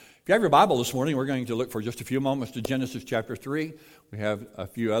If you have your Bible this morning, we're going to look for just a few moments to Genesis chapter 3. We have a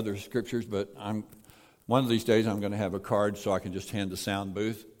few other scriptures, but one of these days I'm going to have a card so I can just hand the sound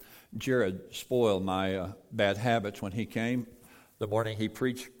booth. Jared spoiled my bad habits when he came. The morning he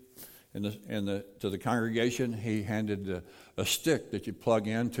preached to the congregation, he handed a stick that you plug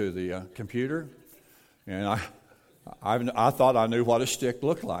into the computer. And I thought I knew what a stick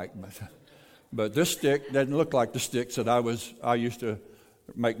looked like, but this stick doesn't look like the sticks that I used to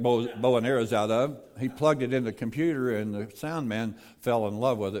make bow and arrows out of. He plugged it in the computer, and the sound man fell in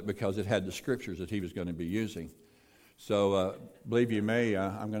love with it because it had the scriptures that he was going to be using. So, believe you me,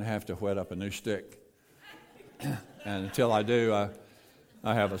 I'm going to have to whet up a new stick. And until I do,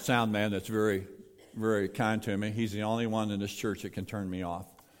 I have a sound man that's very, very kind to me. He's the only one in this church that can turn me off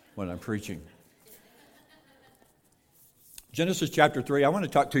when I'm preaching. Genesis chapter 3, I want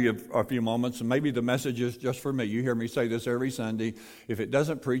to talk to you a few moments, and maybe the message is just for me. You hear me say this every Sunday. If it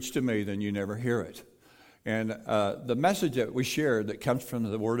doesn't preach to me, then you never hear it. And the message that we share that comes from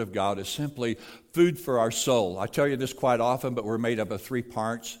the Word of God is simply food for our soul. I tell you this quite often, but we're made up of 3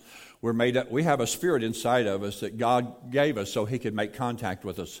 parts. We have a spirit inside of us that God gave us so He could make contact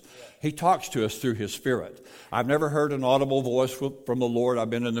with us. He talks to us through His Spirit. I've never heard an audible voice from the Lord. I've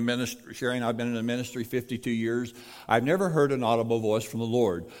been in the ministry 52 years. I've never heard an audible voice from the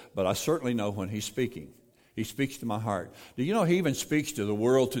Lord, but I certainly know when He's speaking. He speaks to my heart. Do you know He even speaks to the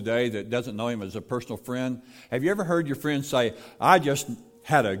world today that doesn't know Him as a personal friend? Have you ever heard your friend say, I just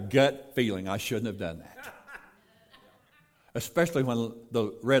had a gut feeling I shouldn't have done that? Especially when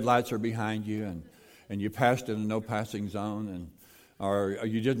the red lights are behind you and you passed in a no passing zone or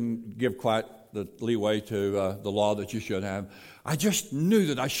you didn't give quite the leeway to the law that you should have. I just knew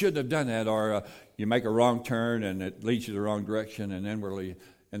that I shouldn't have done that. Or you make a wrong turn and it leads you the wrong direction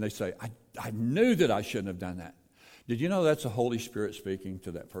and they say, I knew that I shouldn't have done that. Did you know that's the Holy Spirit speaking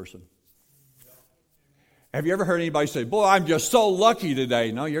to that person? Have you ever heard anybody say, boy, I'm just so lucky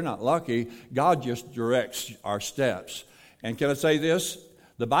today? No, you're not lucky. God just directs our steps. And can I say this?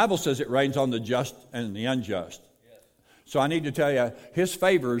 The Bible says it rains on the just and the unjust. So I need to tell you, His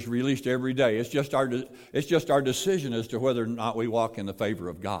favor is released every day. It's just our decision as to whether or not we walk in the favor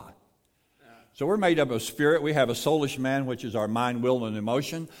of God. So we're made up of spirit. We have a soulish man, which is our mind, will, and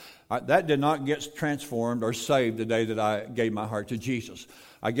emotion. That did not get transformed or saved the day that I gave my heart to Jesus.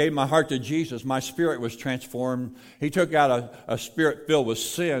 I gave my heart to Jesus. My spirit was transformed. He took out a spirit filled with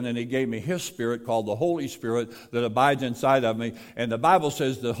sin, and He gave me His Spirit called the Holy Spirit that abides inside of me. And the Bible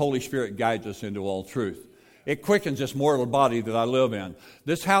says the Holy Spirit guides us into all truth. It quickens this mortal body that I live in.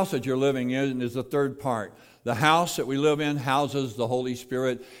 This house that you're living in is the third part. The house that we live in houses the Holy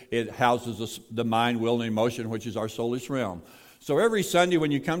Spirit. It houses the mind, will, and emotion, which is our soulish realm. So every Sunday when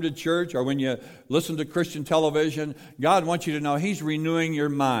you come to church or when you listen to Christian television, God wants you to know He's renewing your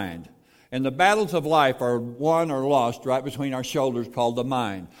mind. And the battles of life are won or lost right between our shoulders called the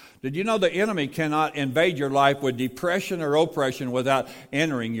mind. Did you know the enemy cannot invade your life with depression or oppression without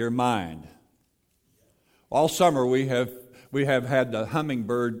entering your mind? All summer we have had the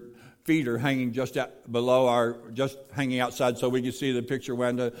hummingbird feeder hanging just hanging outside so we can see the picture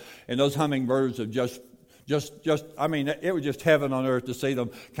window. And those hummingbirds have it was just heaven on earth to see them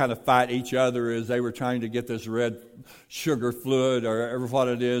kind of fight each other as they were trying to get this red sugar fluid or what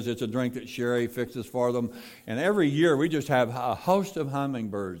it is. It's a drink that Sherry fixes for them. And every year we just have a host of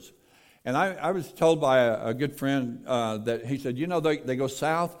hummingbirds. And I was told by a good friend that he said, they go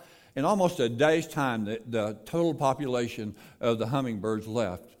south. In almost a day's time, the total population of the hummingbirds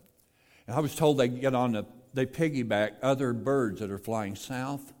left. And I was told they piggyback other birds that are flying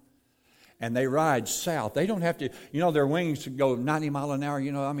south. And they ride south. They don't have to, their wings go 90 miles an hour.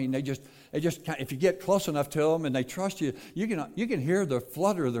 They just if you get close enough to them and they trust you, you can hear the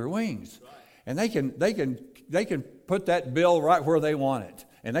flutter of their wings, and they can put that bill right where they want it,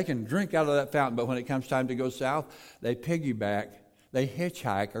 and they can drink out of that fountain. But when it comes time to go south, they piggyback, they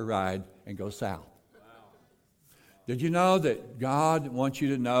hitchhike a ride and go south. Did you know that God wants you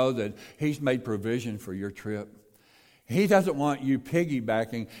to know that He's made provision for your trip? He doesn't want you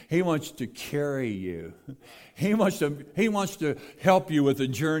piggybacking. He wants to carry you. He wants to help you with the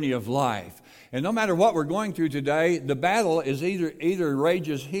journey of life. And no matter what we're going through today, the battle is either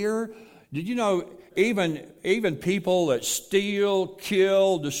rages here. Did you know even people that steal,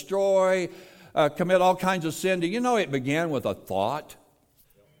 kill, destroy, commit all kinds of sin, do you know it began with a thought?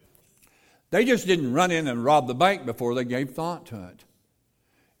 They just didn't run in and rob the bank before they gave thought to it.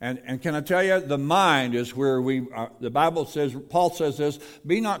 And can I tell you, the mind is where the Bible says, Paul says this,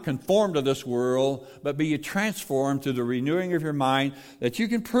 be not conformed to this world, but be ye transformed through the renewing of your mind, that you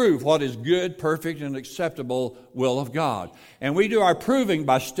can prove what is good, perfect, and acceptable will of God. And we do our proving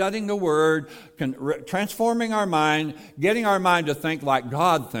by studying the Word, transforming our mind, getting our mind to think like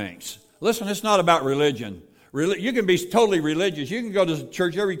God thinks. Listen, it's not about religion. You can be totally religious. You can go to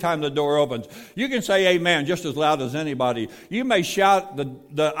church every time the door opens. You can say amen just as loud as anybody. You may shout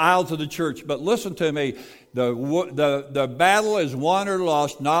the aisles of the church, but listen to me. The battle is won or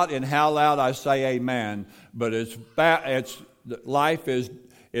lost not in how loud I say amen, but life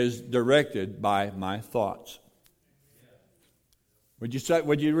is directed by my thoughts.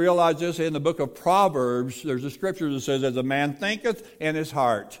 Would you realize this? In the book of Proverbs, there's a scripture that says, as a man thinketh in his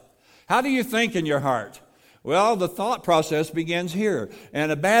heart. How do you think in your heart? Well, the thought process begins here.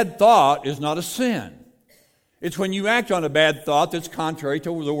 And a bad thought is not a sin. It's when you act on a bad thought that's contrary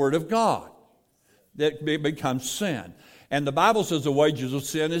to the Word of God that it becomes sin. And the Bible says the wages of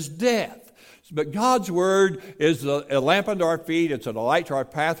sin is death. But God's Word is a lamp unto our feet. It's a light to our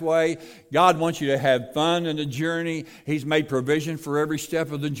pathway. God wants you to have fun in the journey. He's made provision for every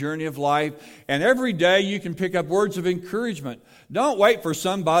step of the journey of life. And every day you can pick up words of encouragement. Don't wait for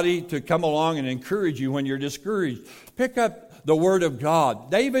somebody to come along and encourage you when you're discouraged. Pick up the Word of God.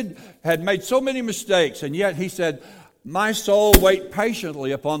 David had made so many mistakes, and yet he said, my soul wait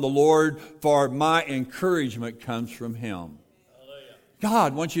patiently upon the Lord, for my encouragement comes from Him.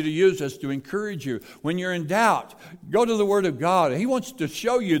 God wants you to use this to encourage you. When you're in doubt, go to the Word of God. He wants to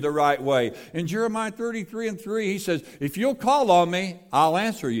show you the right way. In Jeremiah 33:3, He says, if you'll call on me, I'll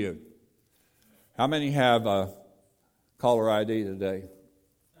answer you. How many have caller ID today?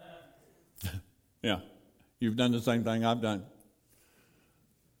 Yeah, you've done the same thing I've done.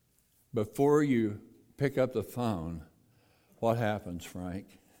 Before you pick up the phone, what happens,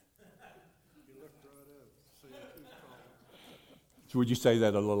 Frank? Would you say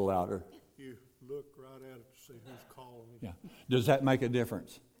that a little louder? You look right at it to see who's calling you. Yeah. Does that make a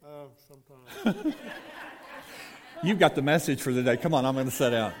difference? Sometimes. You've got the message for the day. Come on, I'm going to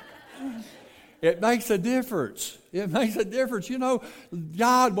sit down. It makes a difference. It makes a difference. You know,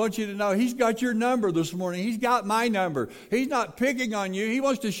 God wants you to know He's got your number this morning. He's got my number. He's not picking on you. He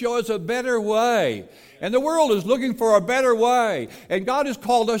wants to show us a better way. And the world is looking for a better way. And God has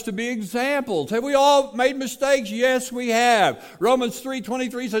called us to be examples. Have we all made mistakes? Yes, we have. Romans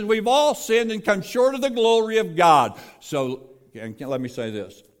 3:23 says we've all sinned and come short of the glory of God. So, and let me say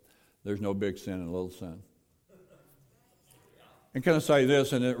this. There's no big sin and little sin. And can I say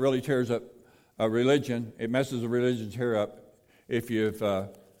this, and it really tears up a religion, it messes the religion's hair up. If you've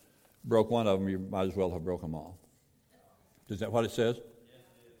broke one of them, you might as well have broke them all. Is that what it says?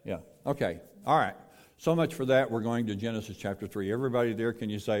 Yeah. Okay. All right. So much for that. We're going to Genesis chapter 3. Everybody there,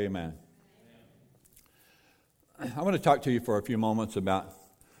 can you say amen? I want to talk to you for a few moments about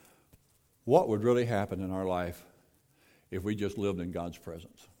what would really happen in our life if we just lived in God's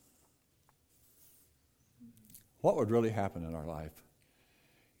presence. What would really happen in our life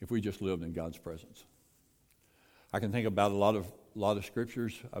if we just lived in God's presence? I can think about a lot of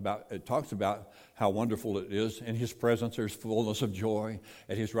scriptures about it. Talks about how wonderful it is. In His presence there's fullness of joy.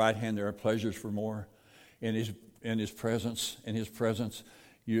 At His right hand there are pleasures for more. In His presence,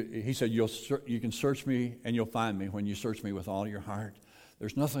 He said you can search me and you'll find me when you search me with all your heart.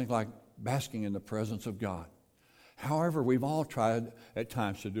 There's nothing like basking in the presence of God. However, we've all tried at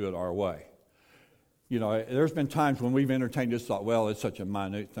times to do it our way. You know, there's been times when we've entertained this thought, well, it's such a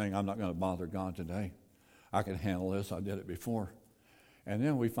minute thing, I'm not going to bother God today. I can handle this, I did it before. And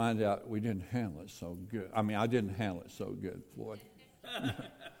then we find out we didn't handle it so good. I didn't handle it so good, Floyd.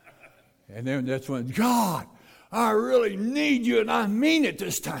 And then that's when, God, I really need you and I mean it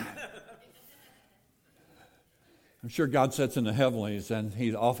this time. I'm sure God sits in the heavenlies and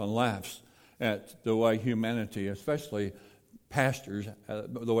He often laughs at the way humanity, especially pastors,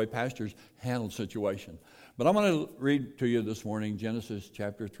 the way pastors handle situations. But I'm going to read to you this morning Genesis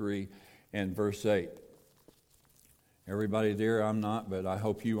chapter 3 and verse 8. Everybody there, I'm not, but I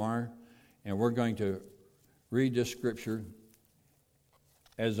hope you are. And we're going to read this scripture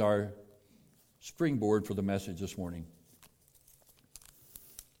as our springboard for the message this morning.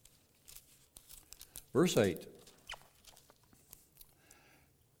 Verse 8.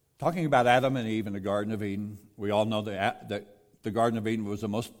 Talking about Adam and Eve in the Garden of Eden, we all know that the Garden of Eden was the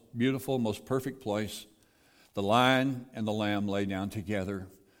most beautiful, most perfect place. The lion and the lamb lay down together.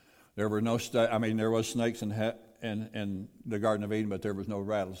 There were there was snakes in the Garden of Eden, but there was no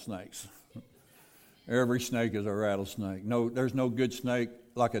rattlesnakes. Every snake is a rattlesnake. No, there's no good snake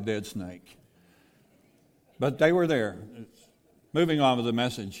like a dead snake. But they were there. Moving on with the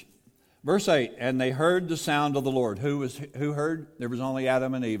message. Verse 8, and they heard the sound of the Lord. Who heard? There was only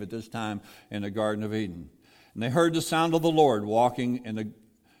Adam and Eve at this time in the Garden of Eden. And they heard the sound of the Lord walking in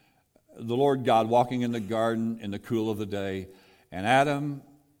the Lord God walking in the garden in the cool of the day. And Adam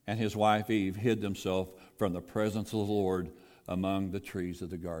and his wife Eve hid themselves from the presence of the Lord among the trees of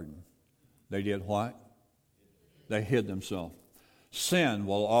the garden. They did what? They hid themselves. Sin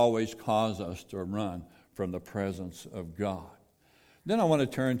will always cause us to run from the presence of God. Then I want to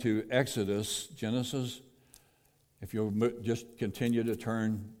turn to Genesis. If you'll just continue to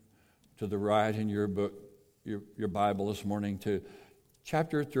turn to the right in your book, your Bible this morning, to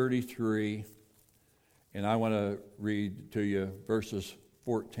chapter 33. And I want to read to you verses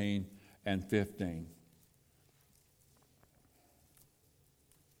 14 and 15.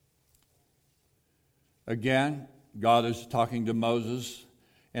 Again, God is talking to Moses.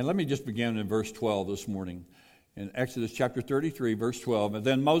 And let me just begin in verse 12 this morning. In Exodus chapter 33, verse 12, and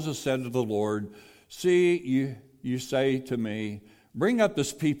then Moses said to the Lord, see, you say to me, bring up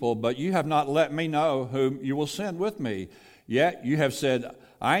this people, but you have not let me know whom you will send with me. Yet you have said,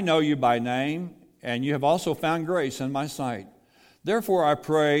 I know you by name, and you have also found grace in my sight. Therefore I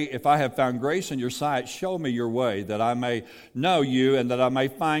pray, if I have found grace in your sight, show me your way, that I may know you and that I may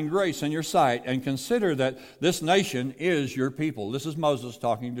find grace in your sight, and consider that this nation is your people. This is Moses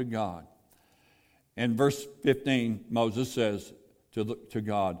talking to God. In verse 15, Moses says to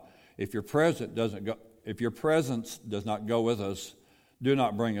God, if your presence does not go with us, do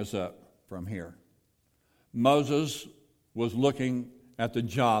not bring us up from here. Moses was looking at the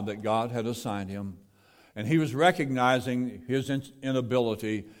job that God had assigned him, and he was recognizing his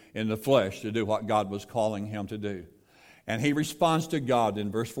inability in the flesh to do what God was calling him to do. And he responds to God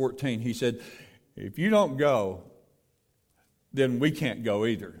in verse 14. He said, if you don't go, then we can't go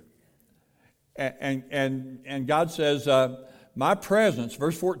either. And God says, my presence,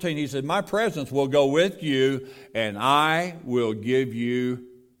 verse 14, he said, my presence will go with you, and I will give you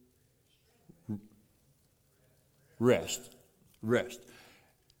rest. Rest.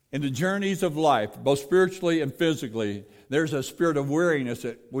 In the journeys of life, both spiritually and physically, there's a spirit of weariness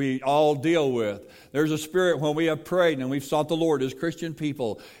that we all deal with. There's a spirit when we have prayed and we've sought the Lord as Christian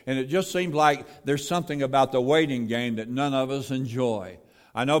people, and it just seems like there's something about the waiting game that none of us enjoy.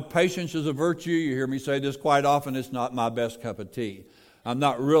 I know patience is a virtue. You hear me say this quite often. It's not my best cup of tea. I'm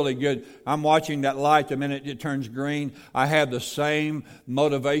not really good. I'm watching that light the minute it turns green. I have the same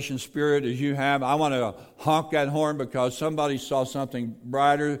motivation spirit as you have. I want to honk that horn because somebody saw something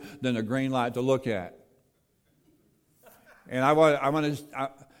brighter than a green light to look at. And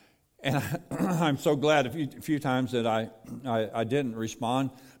I'm so glad a few times that I didn't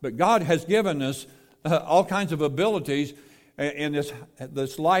respond. But God has given us all kinds of abilities in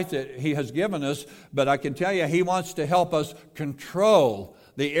this life that He has given us, but I can tell you He wants to help us control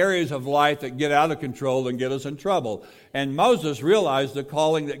the areas of life that get out of control and get us in trouble. And Moses realized the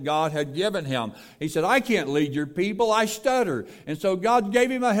calling that God had given him. He said, I can't lead your people, I stutter. And so God gave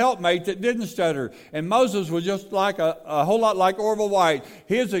him a helpmate that didn't stutter. And Moses was just like a whole lot like Orville White.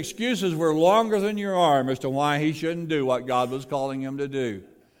 His excuses were longer than your arm as to why he shouldn't do what God was calling him to do.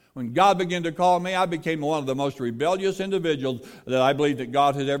 When God began to call me, I became one of the most rebellious individuals that I believe that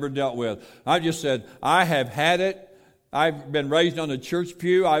God had ever dealt with. I just said, I have had it. I've been raised on the church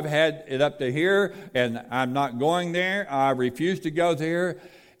pew. I've had it up to here, and I'm not going there. I refuse to go there.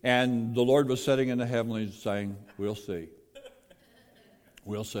 And the Lord was sitting in the heavens saying, we'll see.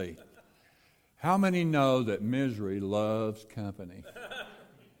 We'll see. How many know that misery loves company?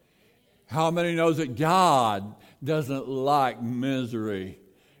 How many knows that God doesn't like misery?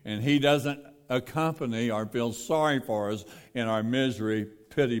 And He doesn't accompany or feel sorry for us in our misery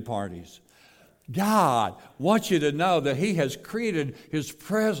pity parties. God wants you to know that He has created His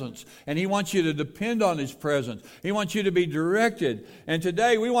presence, and He wants you to depend on His presence. He wants you to be directed. And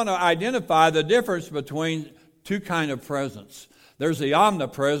today we want to identify the difference between two kinds of presence. There's the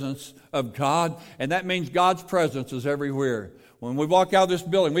omnipresence of God, and that means God's presence is everywhere. When we walk out of this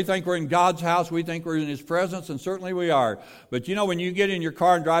building, we think we're in God's house, we think we're in His presence, and certainly we are. But you know, when you get in your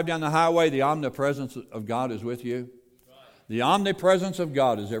car and drive down the highway, the omnipresence of God is with you. The omnipresence of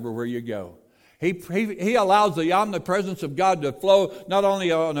God is everywhere you go. He allows the omnipresence of God to flow not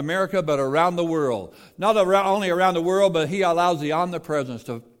only on America, but around the world. Not only around the world, but He allows the omnipresence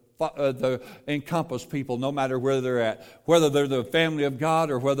to encompass people no matter where they're at, whether they're the family of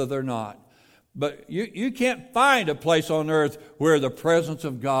God or whether they're not. But you can't find a place on earth where the presence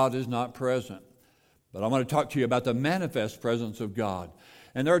of God is not present. But I want to talk to you about the manifest presence of God.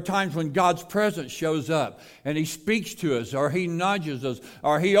 And there are times when God's presence shows up and He speaks to us, or He nudges us,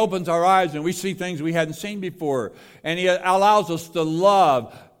 or He opens our eyes and we see things we hadn't seen before. And He allows us to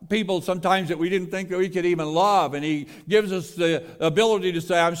love people sometimes that we didn't think that we could even love. And He gives us the ability to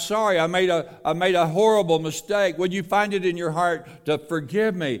say, I'm sorry, I made a horrible mistake. Would you find it in your heart to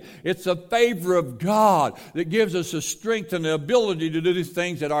forgive me? It's the favor of God that gives us the strength and the ability to do these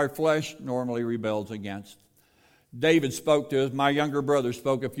things that our flesh normally rebels against. David spoke to us. My younger brother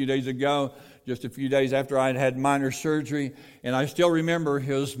spoke a few days ago, just a few days after I had had minor surgery. And I still remember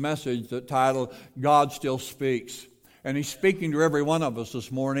his message that titled, God Still Speaks. And he's speaking to every one of us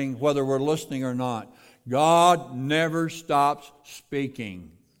this morning, whether we're listening or not. God never stops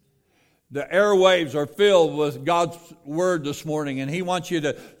speaking. The airwaves are filled with God's Word this morning, and He wants you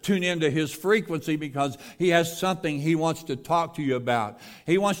to tune into His frequency because He has something He wants to talk to you about.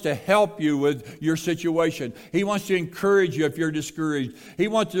 He wants to help you with your situation. He wants to encourage you if you're discouraged. He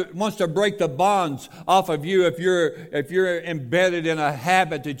wants to break the bonds off of you if you're embedded in a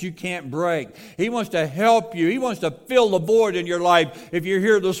habit that you can't break. He wants to help you. He wants to fill the void in your life. If you're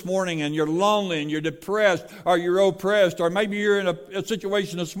here this morning and you're lonely and you're depressed or you're oppressed, or maybe you're in a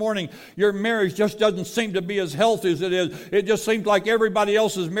situation this morning, your marriage just doesn't seem to be as healthy as it is. It just seems like everybody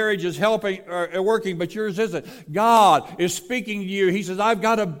else's marriage is helping or working, but yours isn't. God is speaking to you. He says, I've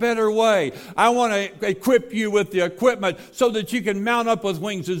got a better way. I want to equip you with the equipment so that you can mount up with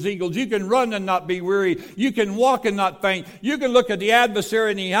wings as eagles. You can run and not be weary. You can walk and not faint. You can look at the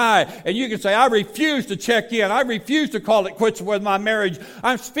adversary in the eye and you can say, I refuse to check in. I refuse to call it quits with my marriage.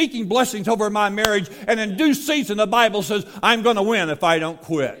 I'm speaking blessings over my marriage, and in due season the Bible says I'm going to win if I don't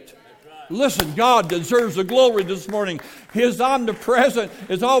quit. Listen, God deserves the glory this morning. His omnipresence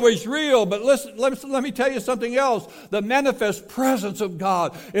is always real. But listen, let me tell you something else. The manifest presence of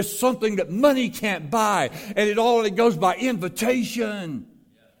God is something that money can't buy. And it only goes by invitation.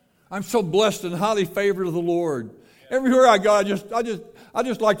 I'm so blessed and highly favored of the Lord. Everywhere I go, I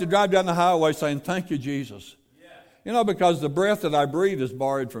just like to drive down the highway saying, thank you, Jesus. You know, because the breath that I breathe is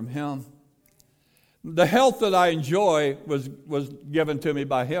borrowed from Him. The health that I enjoy was given to me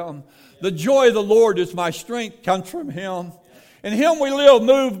by Him. The joy of the Lord is my strength, comes from Him. In Him we live,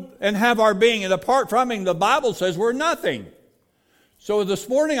 move, and have our being. And apart from Him, the Bible says we're nothing. So this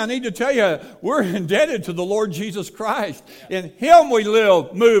morning I need to tell you, we're indebted to the Lord Jesus Christ. In Him we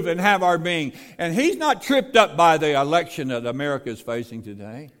live, move, and have our being. And He's not tripped up by the election that America is facing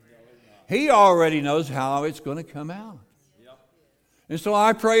today. He already knows how it's going to come out. And so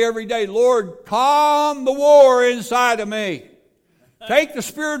I pray every day, Lord, calm the war inside of me. Take the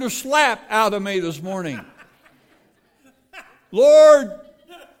spirit of slap out of me this morning. Lord,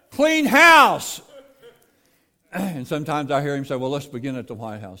 clean house. And sometimes I hear Him say, well, let's begin at the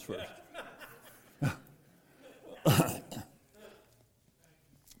White House first.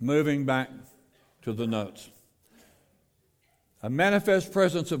 Moving back to the notes. A manifest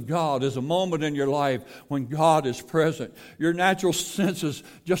presence of God is a moment in your life when God is present. Your natural senses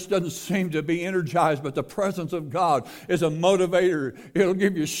just doesn't seem to be energized, but the presence of God is a motivator. It'll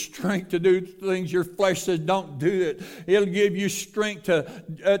give you strength to do things your flesh says don't do it. It'll give you strength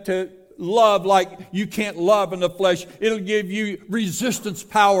to love like you can't love in the flesh. It'll give you resistance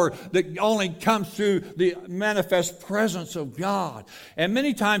power that only comes through the manifest presence of God. And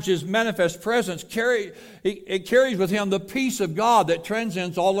many times His manifest presence carries with Him the peace of God that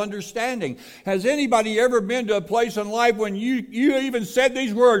transcends all understanding. Has anybody ever been to a place in life when you even said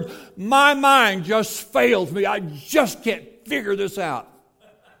these words, my mind just fails me, I just can't figure this out?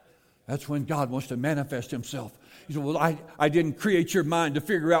 That's when God wants to manifest Himself. He said, well, I didn't create your mind to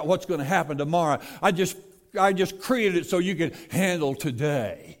figure out what's going to happen tomorrow. I just created it so you can handle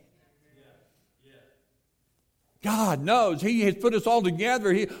today. God knows. He has put us all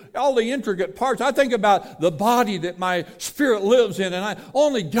together. All the intricate parts. I think about the body that my spirit lives in, and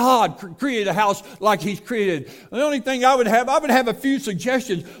only God created a house like He's created. The only thing I would have a few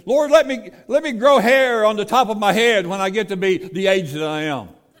suggestions. Lord, let me grow hair on the top of my head when I get to be the age that I am.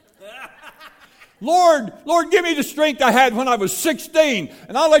 Lord, give me the strength I had when I was 16,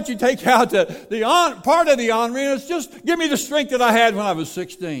 and I'll let you take out the part of the honoring. It's just give me the strength that I had when I was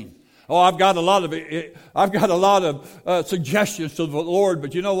 16. Oh, I've got a lot of suggestions to the Lord,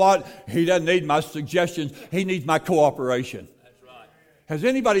 but you know what? He doesn't need my suggestions. He needs my cooperation. That's right. Has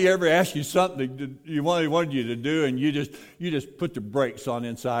anybody ever asked you something that He wanted you to do, and you just put the brakes on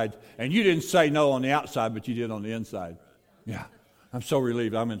inside, and you didn't say no on the outside, but you did on the inside? Yeah, I'm so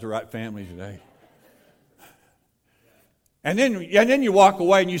relieved I'm in the right family today. And then you walk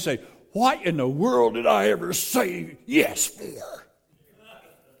away and you say, what in the world did I ever say yes for?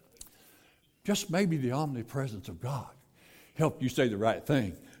 Just maybe the omnipresence of God help you say the right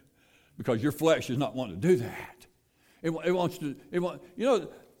thing, because your flesh is not wanting to do that. It wants to.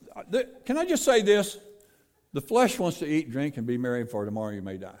 Can I just say this? The flesh wants to eat, drink, and be merry, for tomorrow you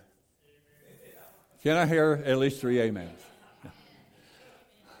may die. Can I hear at least 3 amens?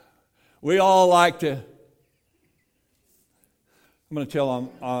 We all like to. I'm going to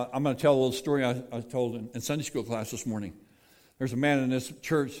tell a little story I told in Sunday school class this morning. There's a man in this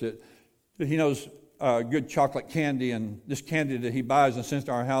church that he knows good chocolate candy, and this candy that he buys and sends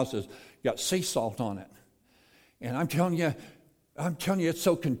to our house has got sea salt on it. And I'm telling you, it's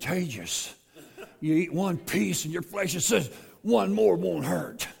so contagious. You eat one piece, and your flesh says one more won't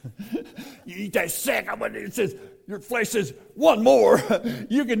hurt. You eat that second, it says your flesh says one more.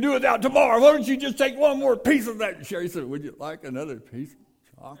 You can do without tomorrow. Why don't you just take one more piece of that? And Sherry said, "Would you like another piece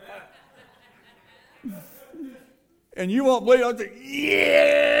of chocolate?" And you won't believe. I said,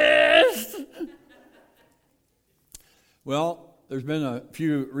 "Yes." Well, there's been a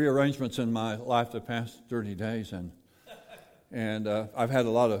few rearrangements in my life the past 30 days, and I've had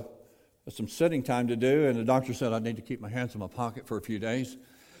some sitting time to do, and the doctor said I need to keep my hands in my pocket for a few days.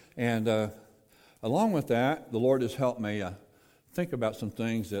 And along with that, the Lord has helped me think about some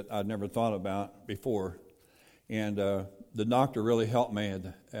things that I'd never thought about before. And the doctor really helped me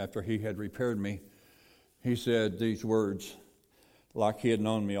after he had repaired me. He said these words, like he had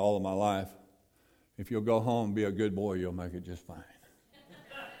known me all of my life: "If you'll go home and be a good boy, you'll make it just fine."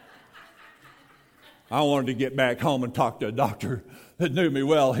 I wanted to get back home and talk to a doctor that knew me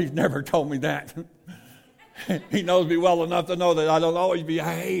well. He's never told me that. He knows me well enough to know that I don't always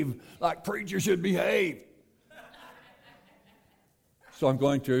behave like preachers should behave. So I'm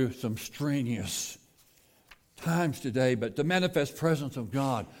going through some strenuous times today, but the manifest presence of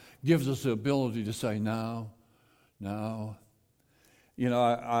God gives us the ability to say no. You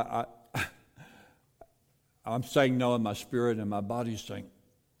know, I'm saying no in my spirit, and my body's saying,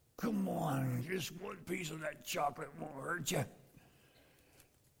 "Come on, just one piece of that chocolate won't hurt you."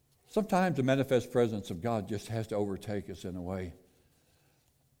 Sometimes the manifest presence of God just has to overtake us in a way.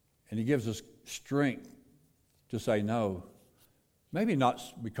 And he gives us strength to say no. Maybe not,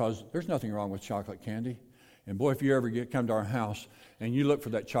 because there's nothing wrong with chocolate candy. And boy, if you ever come to our house and you look for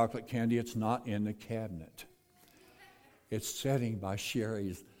that chocolate candy, it's not in the cabinet. It's sitting by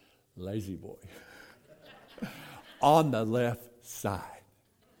Sherry's Lazy Boy on the left side.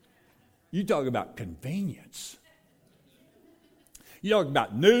 You talk about convenience. You talk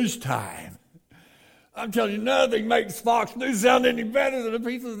about news time. I'm telling you, nothing makes Fox News sound any better than a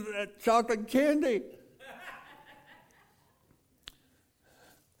piece of that chocolate candy.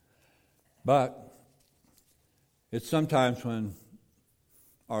 But it's sometimes when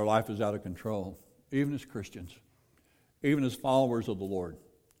our life is out of control, even as Christians, even as followers of the Lord,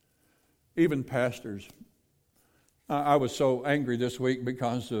 even pastors. I was so angry this week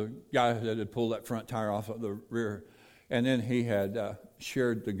because the guy that had pulled that front tire off of the rear, and then he had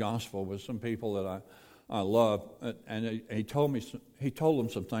shared the gospel with some people that I love, and he told them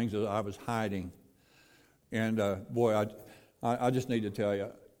some things that I was hiding. And boy, I just need to tell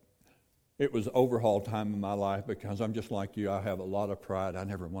you, it was overhaul time in my life, because I'm just like you. I have a lot of pride. I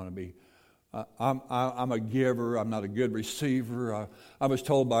never want to be. I'm a giver. I'm not a good receiver. I was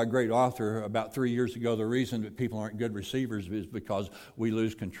told by a great author about 3 years ago, the reason that people aren't good receivers is because we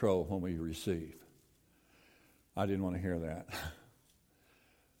lose control when we receive. I didn't want to hear that.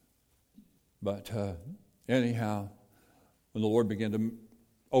 But anyhow, when the Lord began to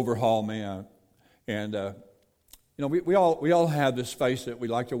overhaul me, we all have this face that we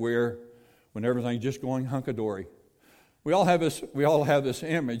like to wear when everything's just going hunky-dory. We all have this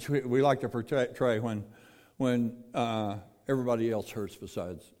image we like to portray when everybody else hurts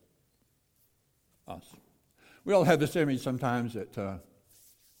besides us. We all have this image sometimes that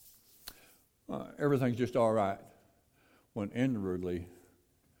everything's just all right, when inwardly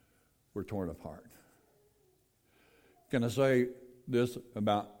we're torn apart. Can I say this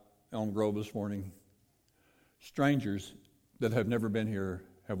about Elm Grove this morning? Strangers that have never been here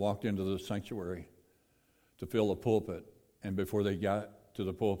have walked into the sanctuary to fill the pulpit, and before they got to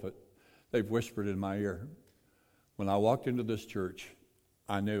the pulpit, they've whispered in my ear, "When I walked into this church,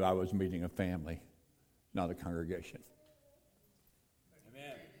 I knew I was meeting a family, not a congregation."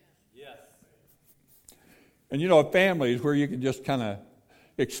 Amen. Yes. And a family is where you can just kind of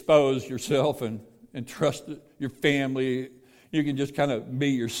expose yourself and trust your family. You can just kind of be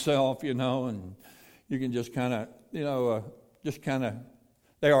yourself, and you can just kind of, they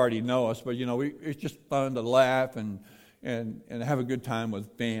already know us, but it's just fun to laugh and have a good time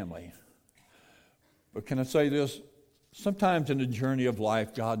with family. But can I say this? Sometimes in the journey of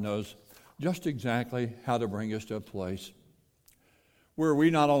life, God knows just exactly how to bring us to a place where we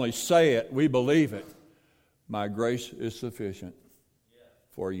not only say it, we believe it. My grace is sufficient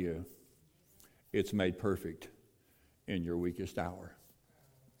for you. It's made perfect in your weakest hour.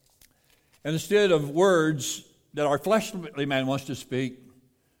 And instead of words that our fleshly man wants to speak,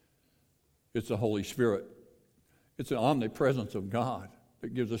 it's the Holy Spirit. It's the omnipresence of God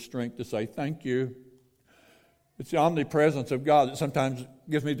that gives us strength to say thank you. It's the omnipresence of God that sometimes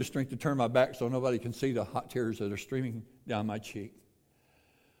gives me the strength to turn my back so nobody can see the hot tears that are streaming down my cheek.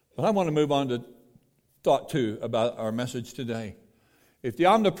 But I want to move on to thought 2 about our message today. If the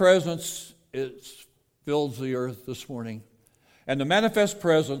omnipresence fills the earth this morning, and the manifest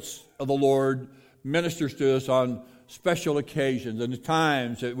presence of the Lord ministers to us on special occasions and the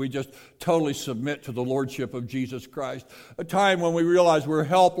times that we just totally submit to the Lordship of Jesus Christ, a time when we realize we're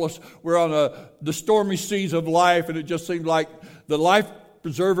helpless, we're on the stormy seas of life, and it just seems like the life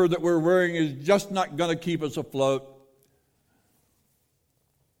preserver that we're wearing is just not going to keep us afloat.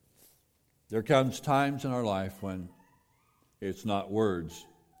 There comes times in our life when it's not words,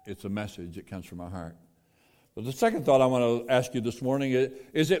 it's a message that comes from our heart. But the second thought I want to ask you this morning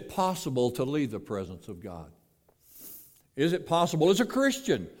is it possible to leave the presence of God? Is it possible as a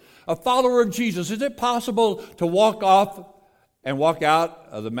Christian, a follower of Jesus, is it possible to walk off and walk out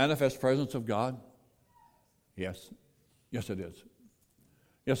of the manifest presence of God? Yes. Yes, it is.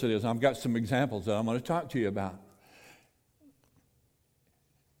 Yes, it is. I've got some examples that I'm going to talk to you about.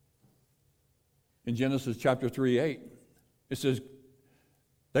 In Genesis chapter 3:8, it says,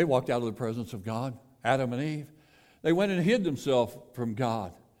 they walked out of the presence of God, Adam and Eve. They went and hid themselves from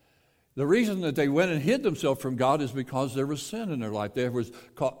God. The reason that they went and hid themselves from God is because there was sin in their life. There was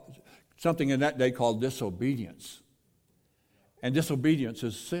something in that day called disobedience. And disobedience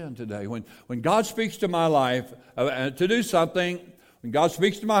is sin today. When God speaks to my life to do something, when God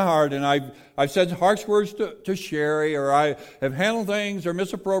speaks to my heart, and I've said harsh words to Sherry, or I have handled things or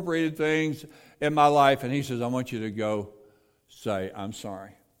misappropriated things in my life, and He says, I want you to go say, I'm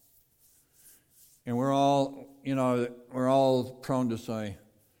sorry. And we're all prone to say,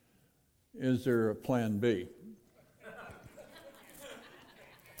 is there a plan B?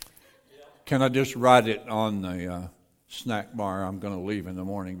 Can I just write it on the snack bar I'm going to leave in the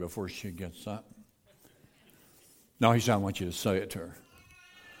morning before she gets up? No, He said, I want you to say it to her.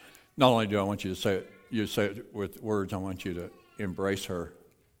 Not only do I want you to say it with words, I want you to embrace her.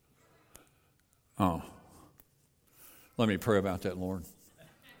 Oh, let me pray about that, Lord.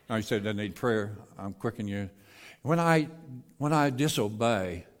 I said I need prayer. I'm quickening you. When I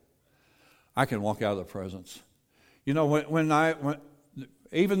disobey, I can walk out of the presence. You know,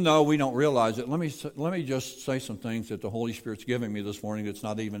 even though we don't realize it, let me just say some things that the Holy Spirit's giving me this morning that's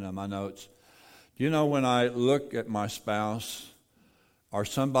not even in my notes. Do you know, when I look at my spouse or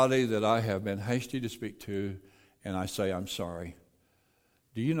somebody that I have been hasty to speak to, and I say I'm sorry,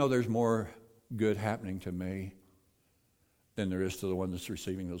 do you know there's more good happening to me than there is to the one that's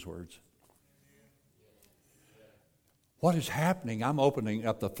receiving those words? What is happening? I'm opening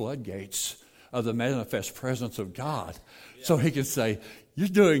up the floodgates of the manifest presence of God so He can say, you're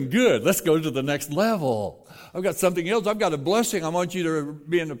doing good. Let's go to the next level. I've got something else. I've got a blessing I want you to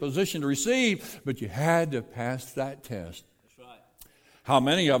be in a position to receive, but you had to pass that test. That's right. How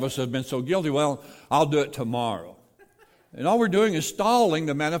many of us have been so guilty? Well, I'll do it tomorrow. And all we're doing is stalling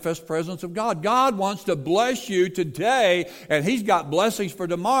the manifest presence of God. God wants to bless you today, and He's got blessings for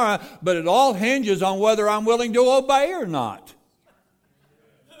tomorrow, but it all hinges on whether I'm willing to obey or not.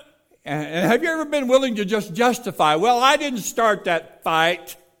 And have you ever been willing to just justify, well, I didn't start that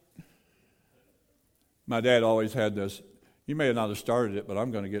fight? My dad always had this, you may not have started it, but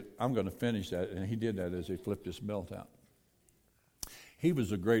I'm going to finish that. And he did that as he flipped his belt out. He was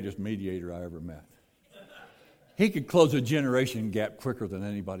the greatest mediator I ever met. He could close a generation gap quicker than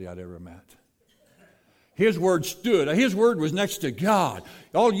anybody I'd ever met. His word stood. His word was next to God.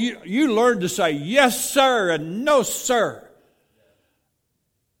 All you learned to say yes, sir, and no, sir.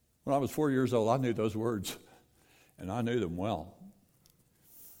 When I was 4 years old, I knew those words, and I knew them well.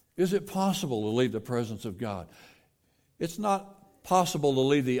 Is it possible to leave the presence of God? It's not possible to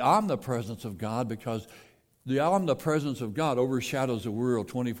leave the omnipresence of God, because the omnipresence of God overshadows the world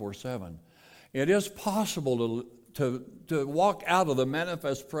 24/7. It is possible to walk out of the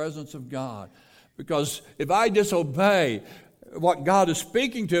manifest presence of God, because if I disobey what God is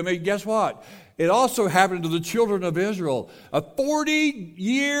speaking to me, guess what? It also happened to the children of Israel. A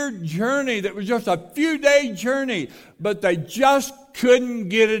 40-year journey that was just a few-day journey, but they just couldn't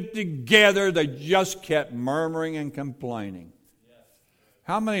get it together. They just kept murmuring and complaining.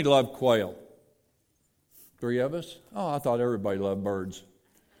 How many love quail? 3 of us? Oh, I thought everybody loved birds.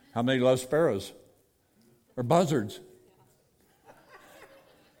 How many love sparrows? Or buzzards?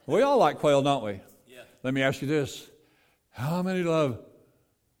 We all like quail, don't we? Yeah. Let me ask you this. How many love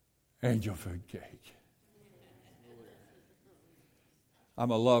angel food cake?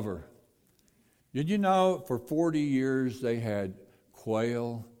 I'm a lover. Did you know for 40 years they had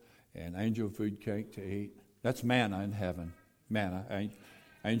quail and angel food cake to eat? That's manna in heaven. Manna.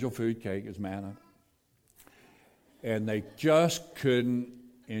 Angel food cake is manna. And they just couldn't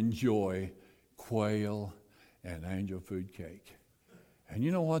enjoy quail and angel food cake. And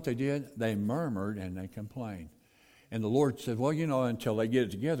you know what they did? They murmured and they complained. And the Lord said, well, until they get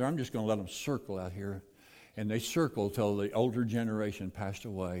it together, I'm just going to let them circle out here. And they circled till the older generation passed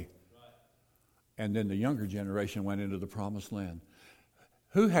away. And then the younger generation went into the promised land.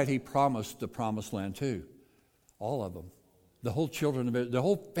 Who had he promised the promised land to? All of them. The whole children of it, the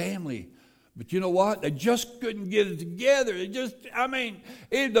whole family. But you know what? They just couldn't get it together.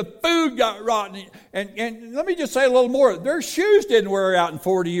 The food got rotten. And let me just say a little more. Their shoes didn't wear out in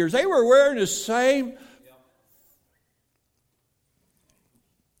 40 years. They were wearing the same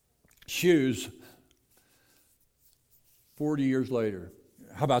shoes 40 years later.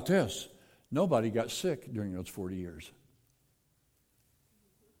 How about this? Nobody got sick during those 40 years.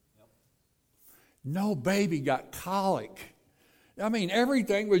 No baby got colic.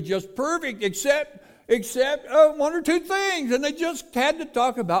 Everything was just perfect except one or two things. And they just had to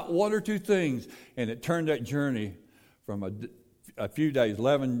talk about one or two things. And it turned that journey from a few days,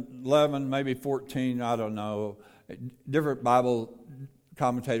 11, maybe 14, I don't know. Different Bible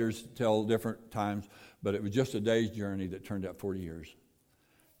commentators tell different times. But it was just a day's journey that turned out 40 years.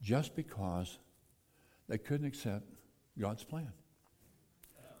 Just because they couldn't accept God's plan.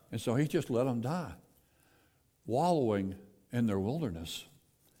 And so he just let them die, wallowing in their wilderness.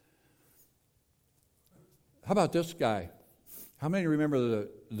 How about this guy? How many remember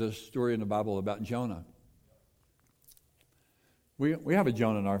the story in the Bible about Jonah? We have a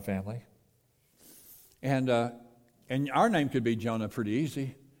Jonah in our family. And our name could be Jonah pretty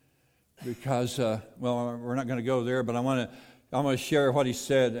easy because, we're not going to go there, but I'm going to share what he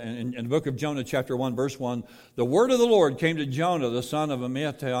said in the book of Jonah, chapter 1, verse 1. The word of the Lord came to Jonah, the son of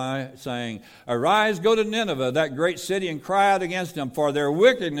Amittai, saying, Arise, go to Nineveh, that great city, and cry out against them, for their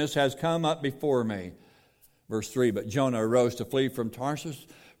wickedness has come up before me. Verse 3, but Jonah arose to flee from Tarshish,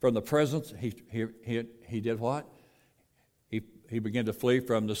 from the presence. He did what? He began to flee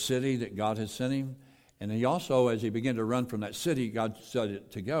from the city that God had sent him. And he also, as he began to run from that city God said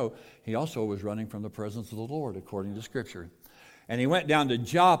it to go, he also was running from the presence of the Lord, according to Scripture. And he went down to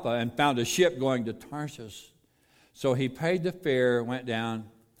Joppa and found a ship going to Tarshish. So he paid the fare, went down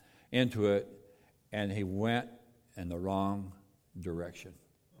into it, and he went in the wrong direction.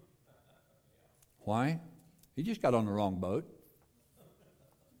 Why? He just got on the wrong boat.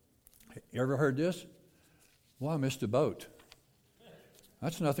 You ever heard this? Well, I missed a boat.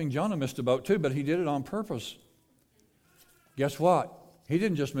 That's nothing. Jonah missed a boat too, but he did it on purpose. Guess what? He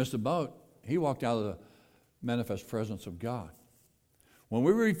didn't just miss a boat. He walked out of the manifest presence of God. When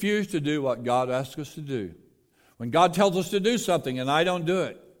we refuse to do what God asks us to do, when God tells us to do something and I don't do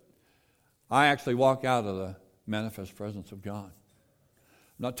it, I actually walk out of the manifest presence of God.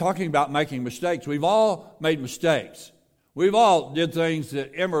 I'm not talking about making mistakes. We've all made mistakes. We've all did things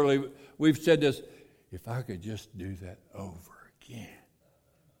that Emily, we've said this, if I could just do that over again.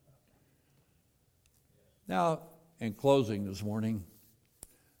 Now, in closing this morning,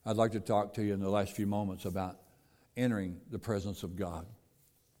 I'd like to talk to you in the last few moments about entering the presence of God.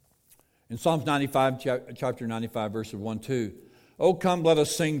 In Psalms 95, chapter 95, verses 1, 2, Oh, come, let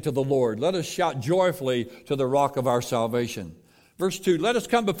us sing to the Lord. Let us shout joyfully to the rock of our salvation. Verse 2, let us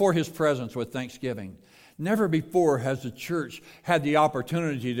come before his presence with thanksgiving. Never before has the church had the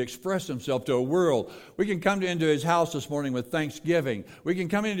opportunity to express himself to a world. We can come into his house this morning with thanksgiving. We can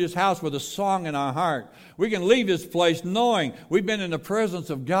come into his house with a song in our heart. We can leave this place knowing we've been in the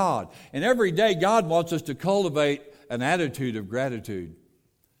presence of God. And every day God wants us to cultivate an attitude of gratitude.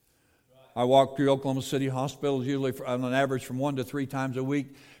 I walk through Oklahoma City hospitals usually on an average from 1 to 3 times a week.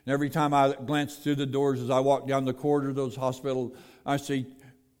 And every time I glance through the doors as I walk down the corridor of those hospitals, I see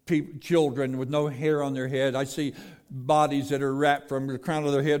children with no hair on their head. I see bodies that are wrapped from the crown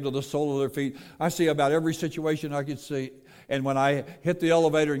of their head to the sole of their feet. I see about every situation I could see. And when I hit the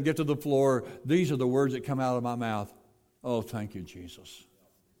elevator and get to the floor, these are the words that come out of my mouth. Oh, thank you, Jesus.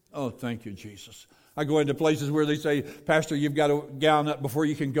 Oh, thank you, Jesus. I go into places where they say, Pastor, you've got a gown up before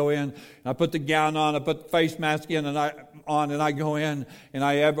you can go in. And I put the gown on, I put the face mask in, and I go in, and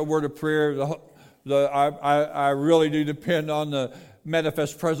I have a word of prayer. I really do depend on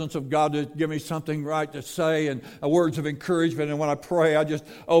manifest presence of God to give me something right to say and words of encouragement. And when I pray, I just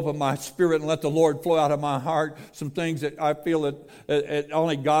open my spirit and let the Lord flow out of my heart some things that I feel that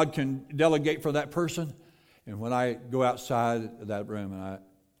only God can delegate for that person. And when I go outside of that room and I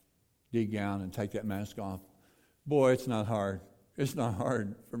dig down and take that mask off, boy, it's not hard. It's not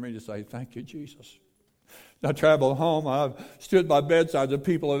hard for me to say, thank you, Jesus. I traveled home. I stood by bedsides of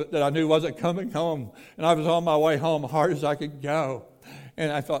people that I knew wasn't coming home. And I was on my way home hard as I could go.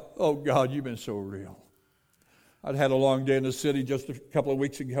 And I thought, oh, God, you've been so real. I'd had a long day in the city just a couple of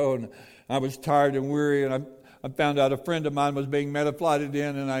weeks ago, and I was tired and weary. And I found out a friend of mine was being meta-flighted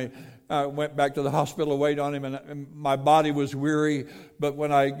in, and I went back to the hospital to wait on him, and my body was weary. But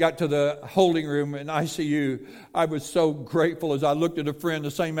when I got to the holding room in ICU, I was so grateful as I looked at a friend the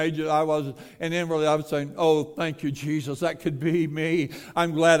same age that I was, and inwardly I was saying, oh, thank you, Jesus. That could be me.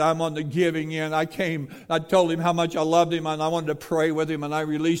 I'm glad I'm on the giving end. I told him how much I loved him, and I wanted to pray with him, and I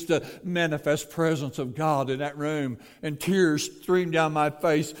released the manifest presence of God in that room, and tears streamed down my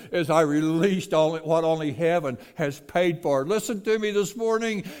face as I released what only heaven has paid for. Listen to me this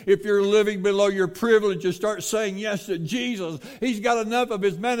morning. If you're living below your privilege, you start saying yes to Jesus. He's got enough of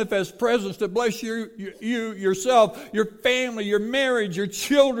His manifest presence to bless you yourself, your family, your marriage, your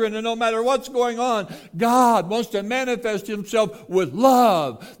children, and no matter what's going on, God wants to manifest Himself with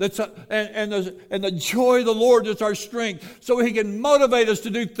love and the joy of the Lord is our strength, so He can motivate us to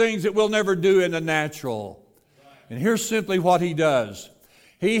do things that we'll never do in the natural. And here's simply what He does.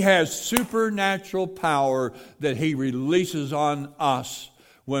 He has supernatural power that He releases on us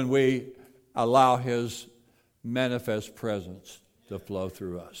when we allow His manifest presence to flow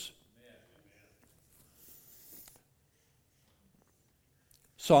through us.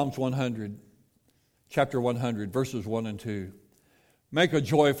 Psalms 100, chapter 100, verses 1 and 2. Make a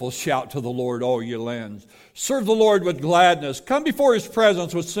joyful shout to the Lord, all ye lands. Serve the Lord with gladness. Come before His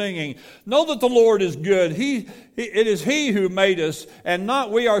presence with singing. Know that the Lord is good. It is He who made us, and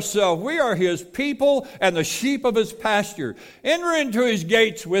not we ourselves. We are His people and the sheep of His pasture. Enter into His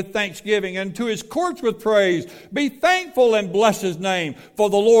gates with thanksgiving and to His courts with praise. Be thankful and bless His name. For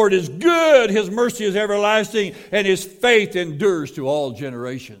the Lord is good. His mercy is everlasting, and His faith endures to all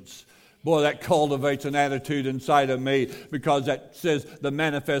generations. Boy, that cultivates an attitude inside of me, because that says the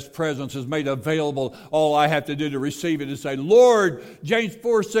manifest presence is made available. All I have to do to receive it is say, Lord, James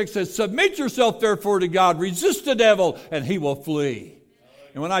 4:6 says, submit yourself therefore to God. Resist the devil and he will flee.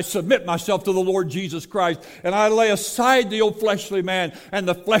 And when I submit myself to the Lord Jesus Christ and I lay aside the old fleshly man and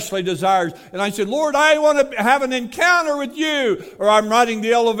the fleshly desires, and I say, Lord, I want to have an encounter with you. Or I'm riding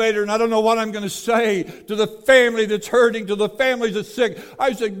the elevator and I don't know what I'm going to say to the family that's hurting, to the family that's sick.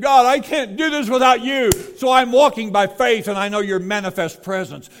 I said, God, I can't do this without you. So I'm walking by faith, and I know your manifest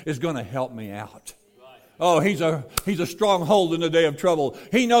presence is going to help me out. Oh, he's a stronghold in the day of trouble.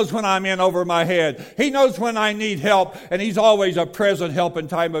 He knows when I'm in over my head. He knows when I need help, and He's always a present help in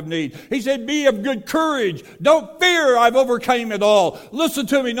time of need. He said, be of good courage. Don't fear. I've overcome it all. Listen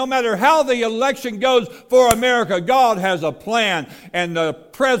to me. No matter how the election goes for America, God has a plan, and the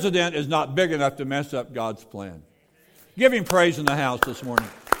president is not big enough to mess up God's plan. Give Him praise in the house this morning.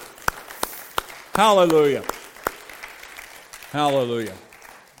 Hallelujah. Hallelujah.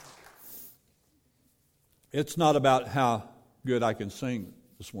 It's not about how good I can sing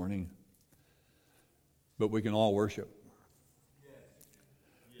this morning, but we can all worship.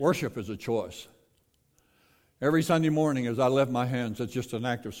 Worship is a choice. Every Sunday morning as I lift my hands, it's just an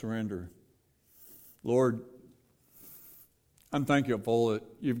act of surrender. Lord, I'm thankful that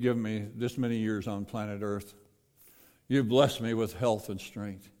You've given me this many years on planet Earth. You've blessed me with health and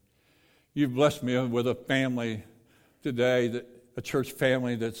strength. You've blessed me with a family today, a church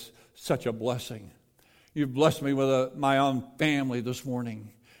family that's such a blessing. You've blessed me with my own family this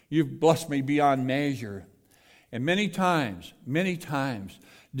morning. You've blessed me beyond measure. And many times,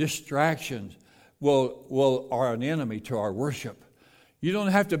 distractions are an enemy to our worship. You don't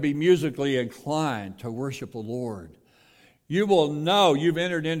have to be musically inclined to worship the Lord. You will know you've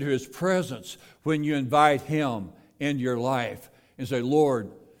entered into His presence when you invite Him into your life and say,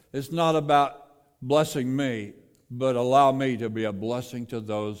 Lord, it's not about blessing me, but allow me to be a blessing to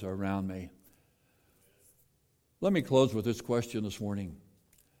those around me. Let me close with this question this morning.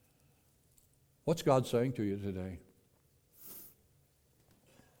 What's God saying to you today?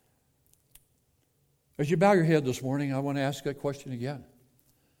 As you bow your head this morning, I want to ask that question again.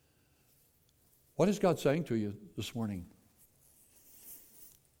 What is God saying to you this morning?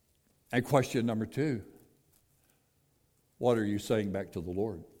 And question number 2, what are you saying back to the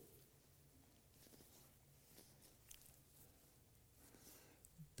Lord?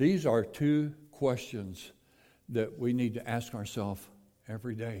 These are 2 questions that we need to ask ourselves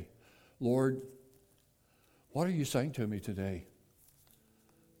every day. Lord, what are you saying to me today?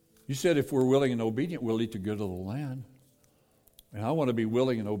 You said if we're willing and obedient, we'll eat the good of the land. And I want to be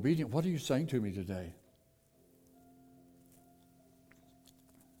willing and obedient. What are you saying to me today?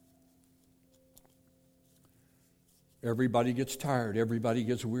 Everybody gets tired. Everybody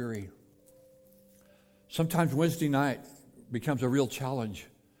gets weary. Sometimes Wednesday night becomes a real challenge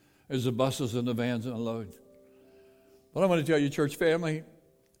as the buses and the vans unload. But I want to tell you, church family,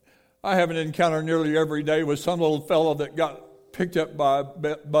 I have an encounter nearly every day with some little fellow that got picked up by a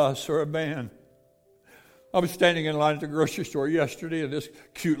bus or a van. I was standing in line at the grocery store yesterday, and this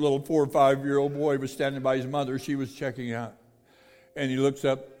cute little 4 or 5-year-old boy was standing by his mother. She was checking out. And he looks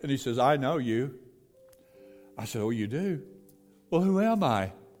up and he says, I know you. I said, oh, you do? Well, who am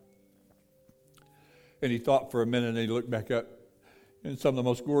I? And he thought for a minute, and he looked back up, and some of the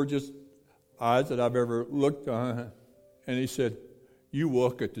most gorgeous eyes that I've ever looked on. And he said, you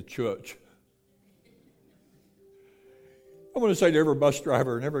work at the church. I want to say to every bus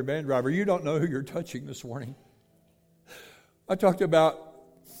driver and every van driver, you don't know who you're touching this morning. I talked about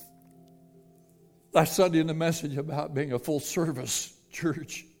last Sunday in the message about being a full-service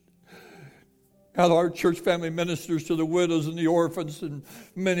church. How our church family ministers to the widows and the orphans, and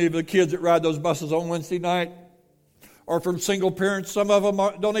many of the kids that ride those buses on Wednesday night are from single parents. Some of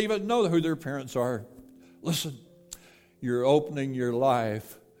them don't even know who their parents are. Listen, you're opening your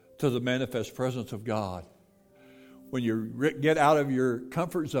life to the manifest presence of God when you get out of your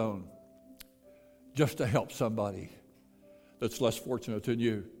comfort zone just to help somebody that's less fortunate than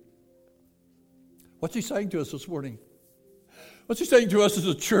you. What's he saying to us this morning? What's he saying to us as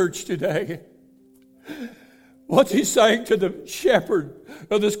a church today? What's he saying to the shepherd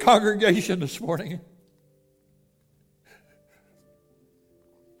of this congregation this morning?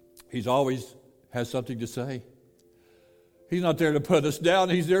 He's always has something to say. He's not there to put us down.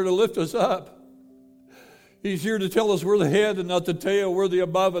 He's there to lift us up. He's here to tell us we're the head and not the tail. We're the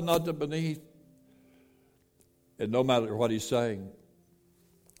above and not the beneath. And no matter what he's saying,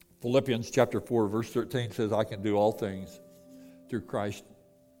 Philippians chapter 4, verse 13 says, I can do all things through Christ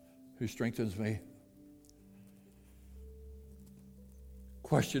who strengthens me.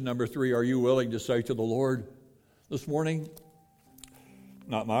 Question number 3, are you willing to say to the Lord this morning,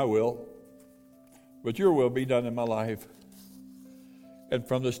 not my will, but your will be done in my life. And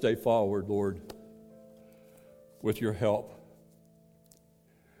from this day forward, Lord, with your help,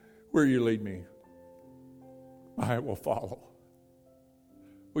 where you lead me, I will follow.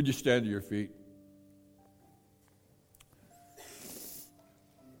 Would you stand to your feet?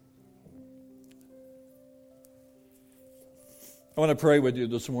 I want to pray with you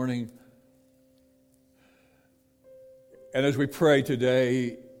this morning. And as we pray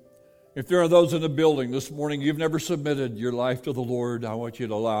today, if there are those in the building this morning, you've never submitted your life to the Lord, I want you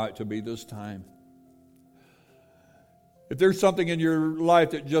to allow it to be this time. If there's something in your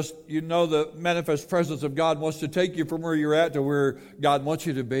life that just, the manifest presence of God wants to take you from where you're at to where God wants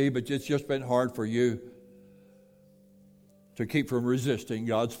you to be, but it's just been hard for you to keep from resisting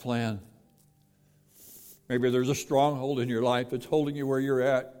God's plan. Maybe there's a stronghold in your life that's holding you where you're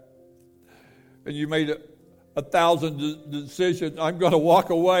at. And you made 1,000 decisions. I'm going to walk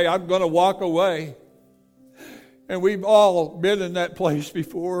away. I'm going to walk away. And we've all been in that place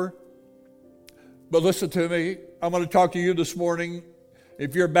before. But listen to me. I'm going to talk to you this morning.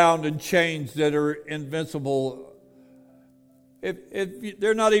 If you're bound in chains that are invincible, if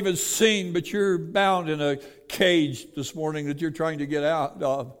they're not even seen, but you're bound in a cage this morning that you're trying to get out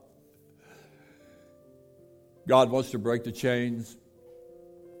of, God wants to break the chains.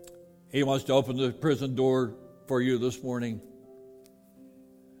 He wants to open the prison door for you this morning.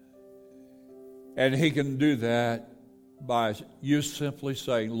 And He can do that by you simply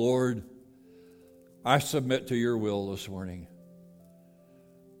saying, Lord, I submit to your will this morning.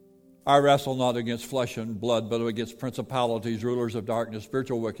 I wrestle not against flesh and blood, but against principalities, rulers of darkness,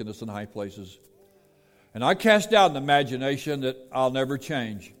 spiritual wickedness in high places. And I cast down the imagination that I'll never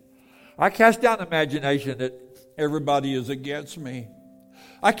change. I cast down the imagination that everybody is against me.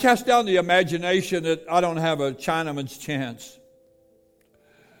 I cast down the imagination that I don't have a Chinaman's chance.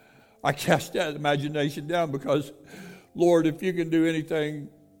 I cast that imagination down because, Lord, if you can do anything,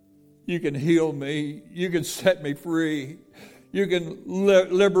 you can heal me. You can set me free. You can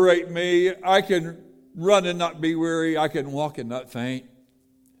liberate me. I can run and not be weary. I can walk and not faint.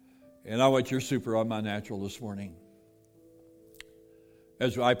 And I want your super on my natural this morning.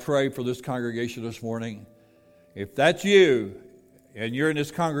 As I pray for this congregation this morning, if that's you and you're in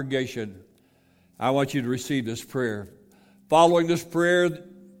this congregation, I want you to receive this prayer. Following this prayer,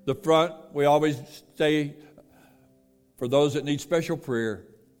 the front, we always say For those that need special prayer,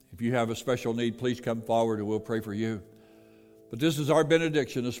 if you have a special need, please come forward and we'll pray for you. But this is our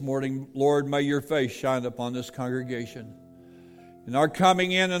benediction this morning. Lord, may your face shine upon this congregation. In our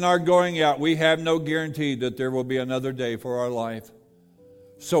coming in and our going out, we have no guarantee that there will be another day for our life.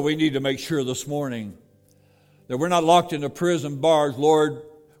 So we need to make sure this morning that we're not locked into prison bars, Lord,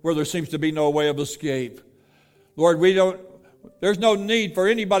 where there seems to be no way of escape. Lord, there's no need for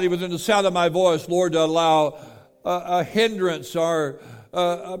anybody within the sound of my voice, Lord, to allow a hindrance or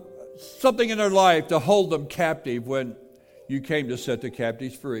something in their life to hold them captive when you came to set the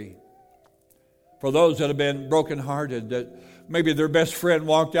captives free. For those that have been brokenhearted, that maybe their best friend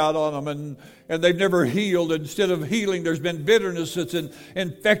walked out on them and they've never healed. Instead of healing, there's been bitterness that's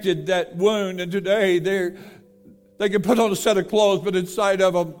infected that wound. And today they can put on a set of clothes, but inside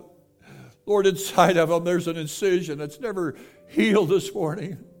of them, Lord, inside of them, there's an incision that's never healed this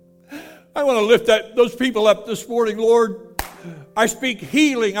morning. I want to lift those people up this morning, Lord. I speak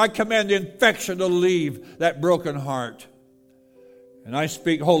healing. I command the infection to leave that broken heart. And I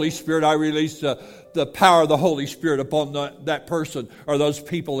speak, Holy Spirit, I release the power of the Holy Spirit upon that person or those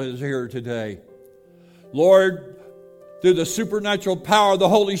people that is here today. Lord, through the supernatural power of the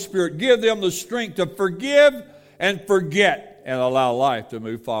Holy Spirit, give them the strength to forgive and forget and allow life to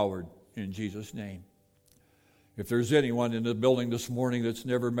move forward in Jesus' name. If there's anyone in the building this morning that's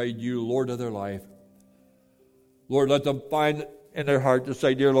never made you Lord of their life, Lord, let them find in their heart to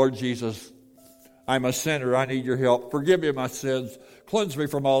say, Dear Lord Jesus, I'm a sinner. I need your help. Forgive me of my sins. Cleanse me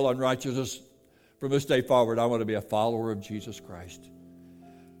from all unrighteousness. From this day forward, I want to be a follower of Jesus Christ.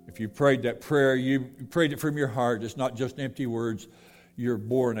 If you prayed that prayer, you prayed it from your heart. It's not just empty words. You're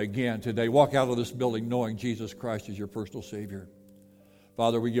born again today. Walk out of this building knowing Jesus Christ is your personal Savior.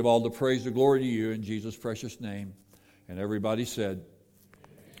 Father, we give all the praise and glory to you in Jesus' precious name. And everybody said,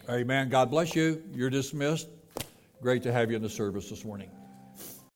 Amen. God bless you. You're dismissed. Great to have you in the service this morning.